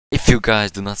you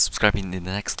guys do not subscribe in the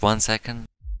next 1 second.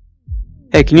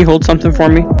 Hey, can you hold something for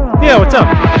me? Yeah, what's up?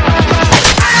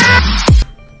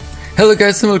 Hello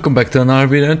guys and welcome back to another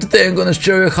video, and today I'm gonna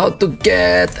show you how to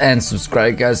get, and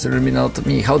subscribe guys to remain out to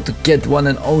me, how to get one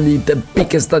and only the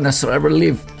biggest dinosaur ever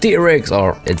lived, T-Rex,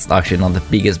 or it's actually not the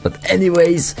biggest, but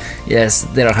anyways, yes,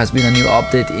 there has been a new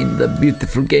update in the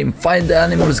beautiful game Find the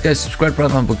Animals. Guys, subscribe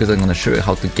right now because I'm gonna show you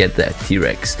how to get that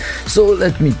T-Rex. So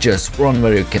let me just run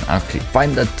where you can actually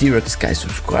find that T-Rex. Guys,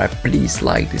 subscribe, please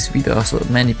like this video so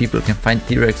many people can find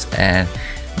T-Rex and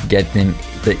get them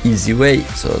the easy way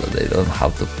so that they don't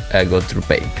have to go through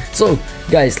pain. So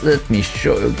guys, let me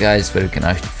show you guys where you can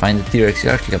actually find the T-Rex.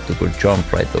 You actually have to go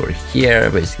jump right over here,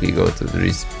 basically go to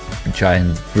this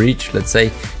giant bridge, let's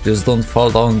say. Just don't fall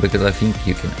down because I think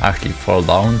you can actually fall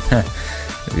down.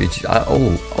 Which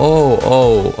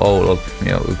look,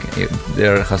 you know,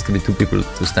 there has to be two people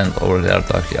to stand over there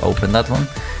to actually open that one.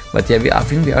 But yeah, I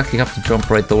think we actually have to jump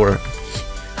right over.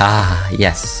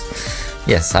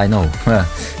 Yes, I know.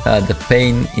 The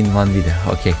pain in one video.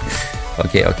 Okay.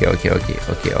 Let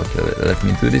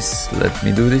me do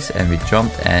this, and we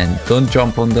jumped. And don't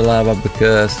jump on the lava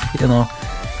because you know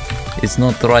it's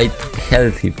not right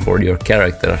healthy for your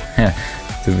character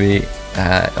to be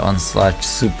on such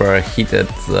super heated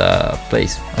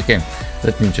place. Okay,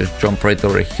 let me just jump right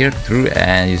over here through,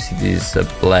 and you see these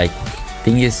black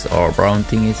thingies or brown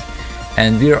thingies.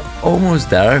 And we're almost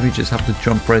there. We just have to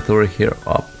jump right over here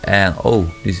up, and oh,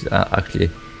 this is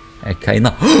actually a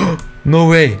kinda no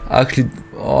way, actually.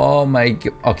 Oh my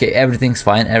god. Okay, everything's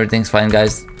fine,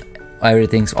 guys.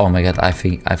 Everything's, oh my god, I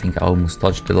think I almost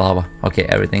touched the lava. Okay,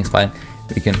 everything's fine.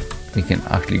 We can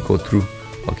actually go through.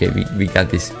 Okay, we got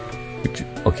this.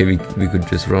 Okay, we could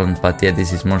just run, but yeah,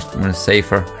 this is more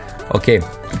safer. Okay,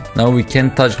 now we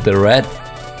can touch the red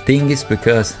thingies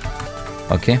because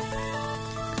okay,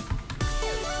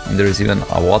 there is even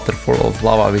a waterfall of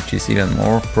lava, which is even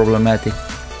more problematic.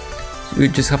 So you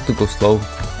just have to go slow,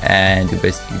 and you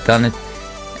basically done it.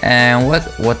 And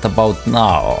what about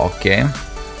now? Okay,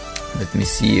 let me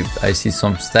see if I see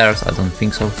some stairs. I don't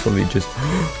think so. So we just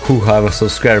have a so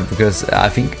scared because I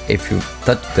think if you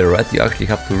touch the red, you actually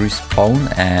have to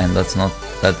respawn, and that's not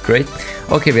that great.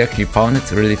 Okay, we actually found it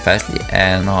really fastly,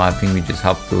 and now I think we just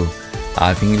have to.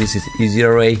 I think this is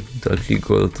easier way to actually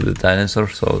go to the dinosaur,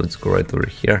 so let's go right over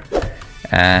here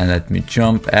and let me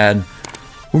jump, and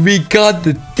we got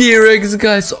the T-Rex,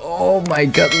 guys. Oh my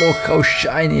god, look how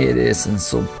shiny it is and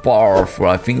so powerful.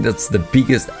 I think that's the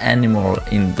biggest animal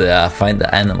in the Find the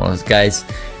Animals, guys.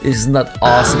 Isn't that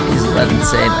awesome? Isn't that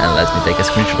insane? And let me take a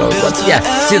screenshot of it. But yeah,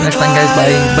 see you next time, guys.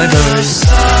 Bye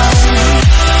bye.